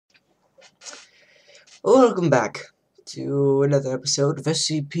Welcome back to another episode of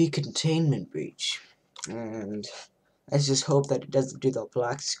SCP Containment Breach. And let's just hope that it doesn't do the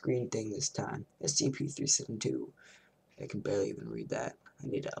black screen thing this time. SCP-372. I can barely even read that. I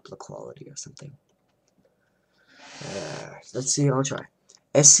need to up the quality or something. Let's see, I'll try.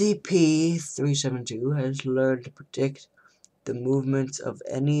 SCP-372 has learned to predict the movements of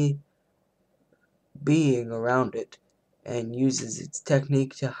any being around it, and uses its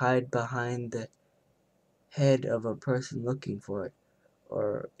technique to hide behind the head of a person looking for it,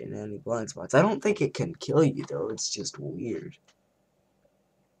 or in any blind spots. I don't think it can kill you, though. It's just weird.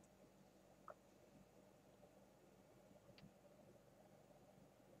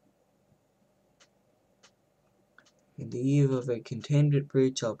 In the eve of a containment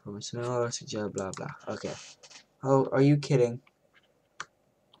breach, all personnel are suggest blah blah. Okay. Oh, are you kidding?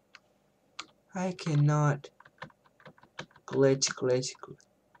 I cannot glitch.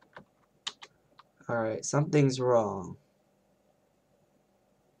 Alright, something's wrong.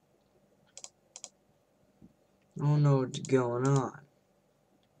 I don't know what's going on.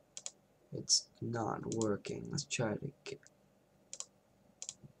 It's not working. Let's try to get...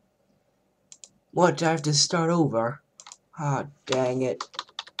 What? I have to start over? Ah, dang it.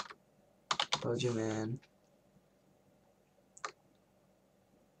 Told you, man.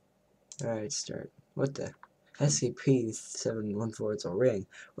 Alright, start. What the? SCP-714 is a ring.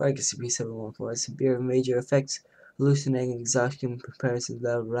 Like SCP-714 has severe major effects, hallucinating, exhaustion, comparison,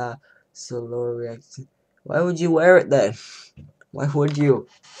 blah blah, slow reaction. Why would you wear it then? Why would you?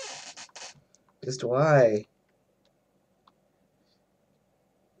 Just why?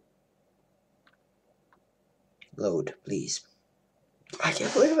 Load, please. I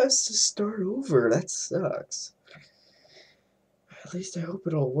can't believe I has to start over. That sucks. At least I hope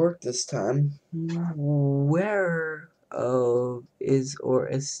it'll work this time. Where is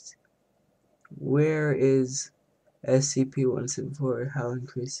SCP-174? How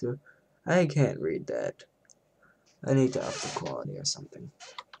increased? I can't read that. I need to up the quality or something.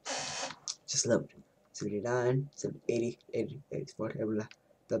 Just load. 79, 80, 80, 84, blah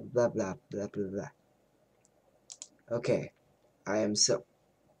blah blah blah blah blah blah. Okay. I am so...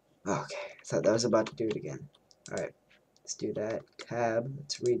 Okay. I thought that was about to do it again. Alright. Let's do that. Tab.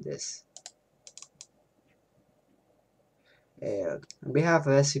 Let's read this. And on behalf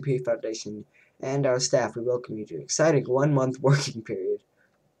of SCP Foundation and our staff, we welcome you to an exciting 1-month working period.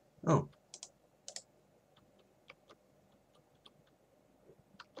 Oh.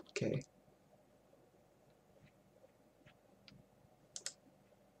 Okay.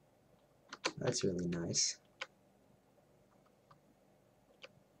 That's really nice.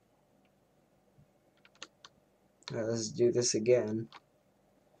 Alright, let's do this again.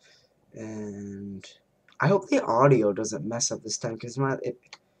 And I hope the audio doesn't mess up this time, because if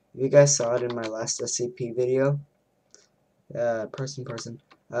you guys saw it in my last SCP video, the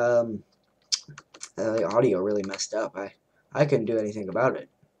audio really messed up. I couldn't do anything about it.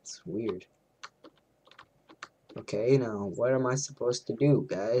 It's weird. Okay, now what am I supposed to do,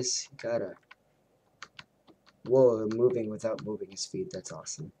 guys? Gotta... Whoa, moving without moving his feet. That's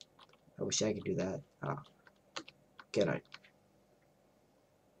awesome. I wish I could do that. Ah, can I?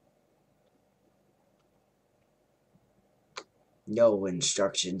 No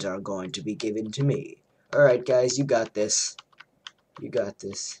instructions are going to be given to me. Alright, guys, you got this. You got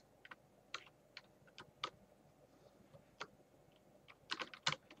this.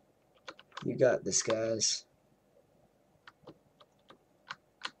 You got this, guys.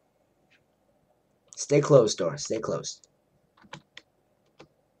 Stay closed, door. Stay closed.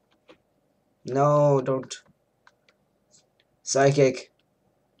 No, don't. Psychic.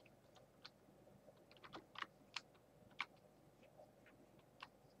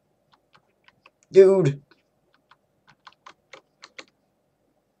 Dude.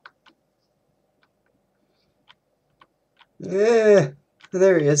 Yeah,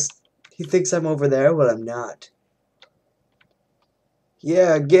 there he is. He thinks I'm over there. Well, I'm not.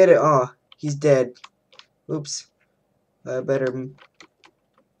 Yeah, get it. Oh, he's dead. Oops. I better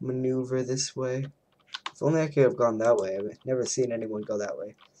maneuver this way. If only I could have gone that way. I've never seen anyone go that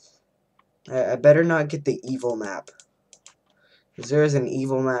way. I better not get the evil map. Because there is an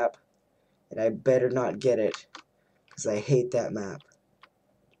evil map. And I better not get it. Because I hate that map.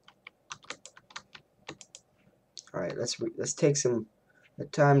 Alright, let's take some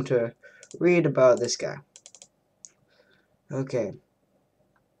time to read about this guy. Okay.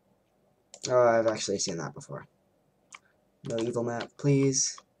 Oh, I've actually seen that before. No evil map,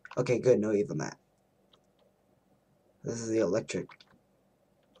 please. Okay, good, no evil map. This is the electric.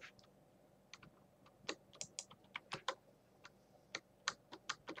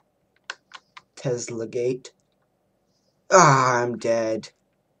 Tesla Gate. Ah, I'm dead.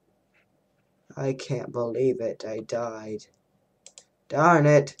 I can't believe it. I died. Darn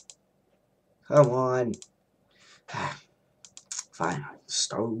it. Come on. Fine.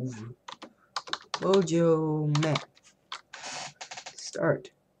 Stove. Bojo man. Start.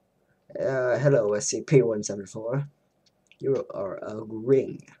 Hello, SCP-174. You are a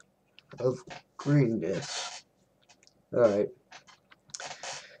ring of greenness. Alright.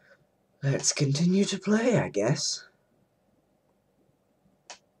 Let's continue to play, I guess.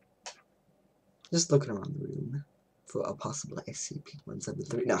 Just looking around the room for a possible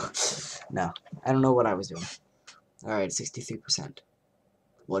SCP-173. No. I don't know what I was doing. Alright, 63%.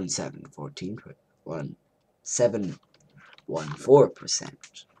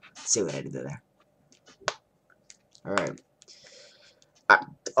 1714%. See what I did there. Alright.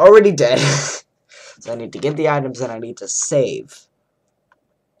 I'm already dead. So I need to get the items and I need to save.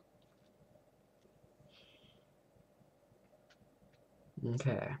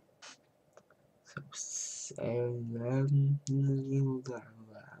 Okay. So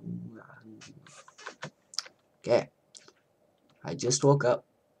okay. I just woke up.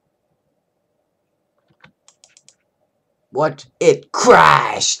 What? It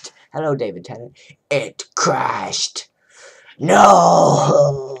crashed! Hello, David Tennant. It crashed!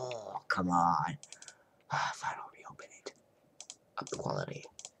 No! Come on. Fine, I'll reopen it. Up the quality.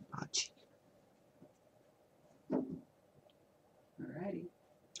 Notch. Alrighty.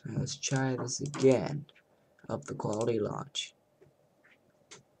 Let's try this again. Up the quality launch.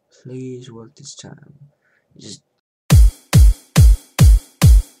 Please work this time. Just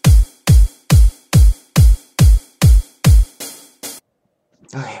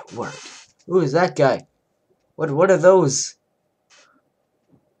okay, it worked. Who is that guy? What are those?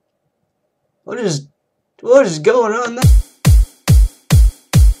 What is going on there?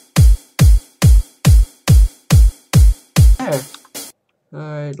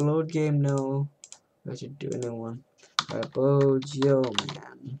 Alright, load game no. I should do a new one. Alright, Bojo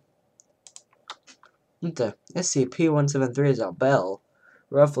man. What the? SCP-173 is a bell.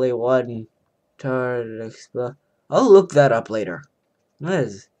 Roughly 1 turn explode. I'll look that up later. What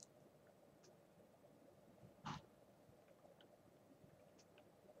is?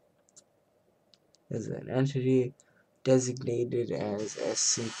 Is an entity designated as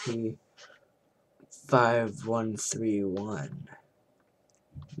SCP-5131.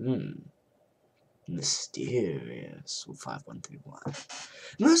 Mysterious. 5131.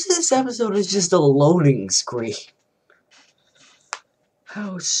 Most of this episode is just a loading screen.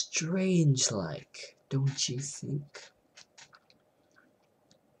 How strange-like, don't you think?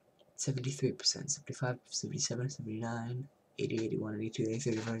 73%, 75, 77, 79, 80, 81, 82,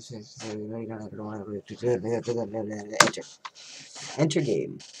 83, 85, enter. Enter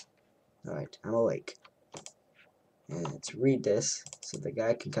game. Alright, I'm awake. And let's read this so the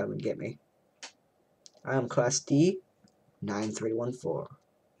guy can come and get me. I am Class D, 9314.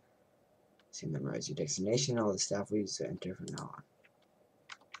 So memorize your destination, all the stuff we use to enter from now on.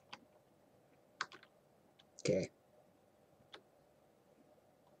 Okay.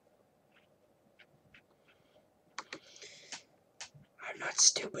 I'm not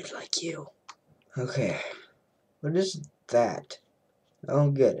stupid like you. Okay. What is that? I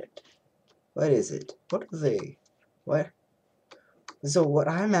don't get it. What is it? What are they? What? So what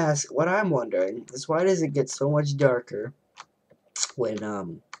I'm wondering is why does it get so much darker when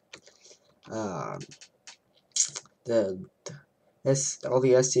all the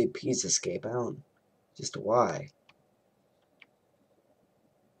SCPs escape? I don't just why.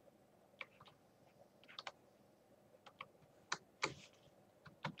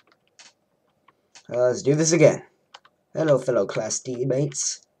 Let's do this again. Hello, fellow Class D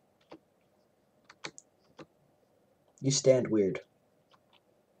mates. You stand weird.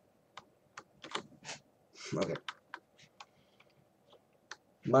 Okay.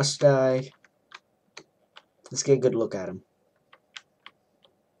 Must I? Let's get a good look at him.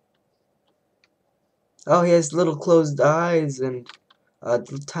 Oh, he has little closed eyes and a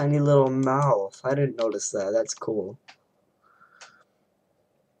tiny little mouth. I didn't notice that. That's cool.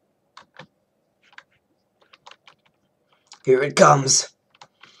 Here it comes.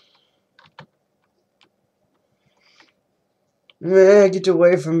 Get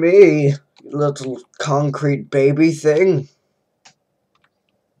away from me, you little concrete baby thing.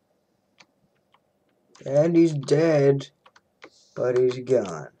 And he's dead, but he's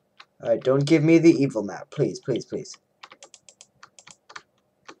gone. Alright, don't give me the evil map, please, please, please.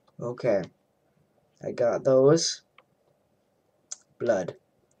 Okay, I got those. Blood.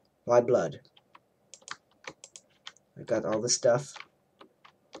 Why blood? I got all the stuff.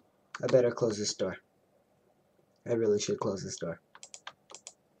 I better close this door. I really should close this door.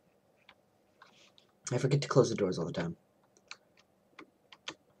 I forget to close the doors all the time.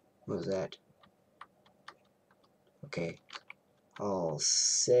 What was that? Okay. I'll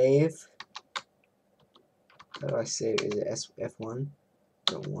save. How do I save? Is it F1?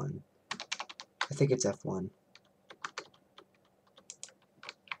 No, 1. I think it's F1.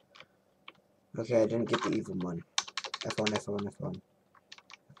 Okay, I didn't get the evil one. F1, F1, F1.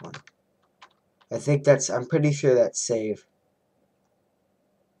 F1. I think that's, I'm pretty sure that's save.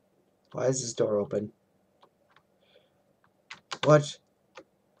 Why is this door open? What?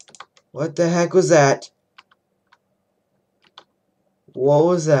 What the heck was that? What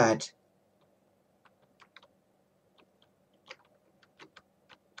was that?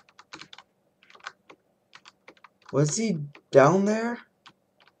 Was he down there?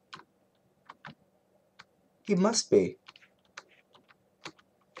 He must be.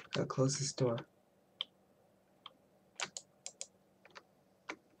 Gotta close this door.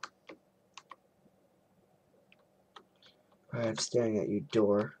 Alright, I'm staring at you,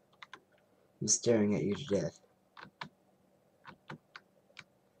 door. I'm staring at you to death.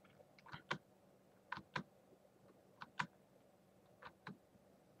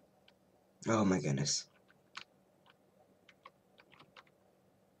 Oh my goodness.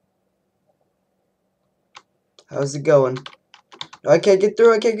 How's it going? No, I can't get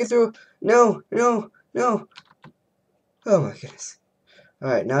through, I can't get through. No, no, no. Oh my goodness.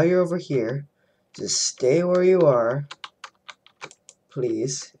 Alright, now you're over here. Just stay where you are,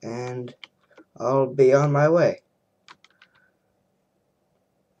 please, and I'll be on my way.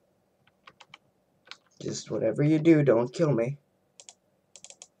 Just whatever you do, don't kill me.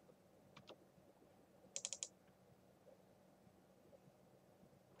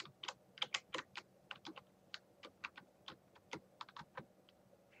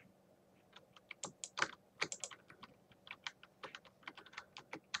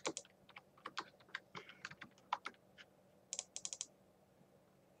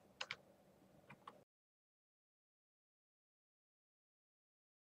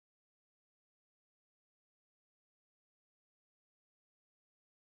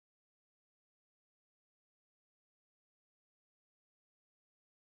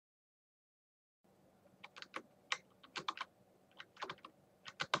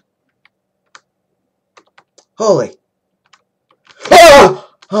 Holy. Oh!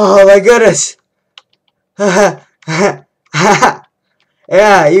 Oh my goodness. Yeah,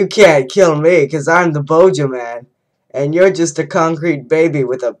 you can't kill me, because I'm the Bojo Man. And you're just a concrete baby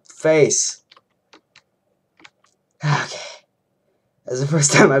with a face. Okay. That's the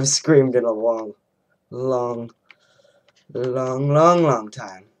first time I've screamed in a long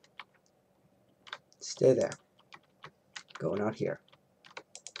time. Stay there. Going out here.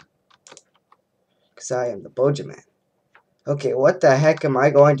 Because I am the Bojo Man. Okay, what the heck am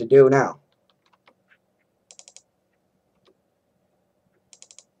I going to do now?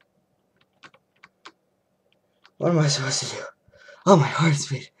 What am I supposed to do? Oh, my heart's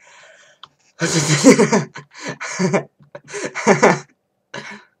beat.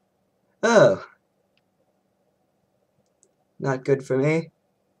 Oh. Not good for me.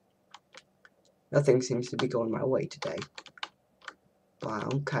 Nothing seems to be going my way today. But I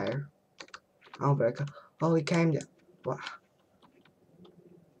don't care. I don't care. Oh, he came down. What?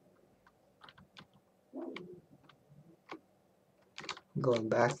 I'm going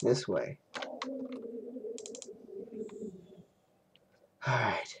back this way.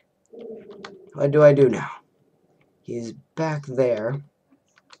 Alright. What do I do now? He's back there.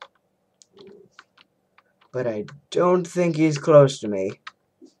 But I don't think he's close to me.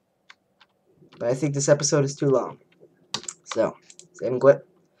 But I think this episode is too long. So, save and quit.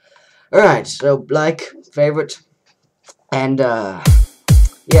 Alright, so like, favorite, and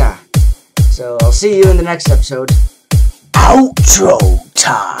yeah. So I'll see you in the next episode. Outro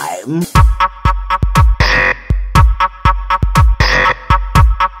time!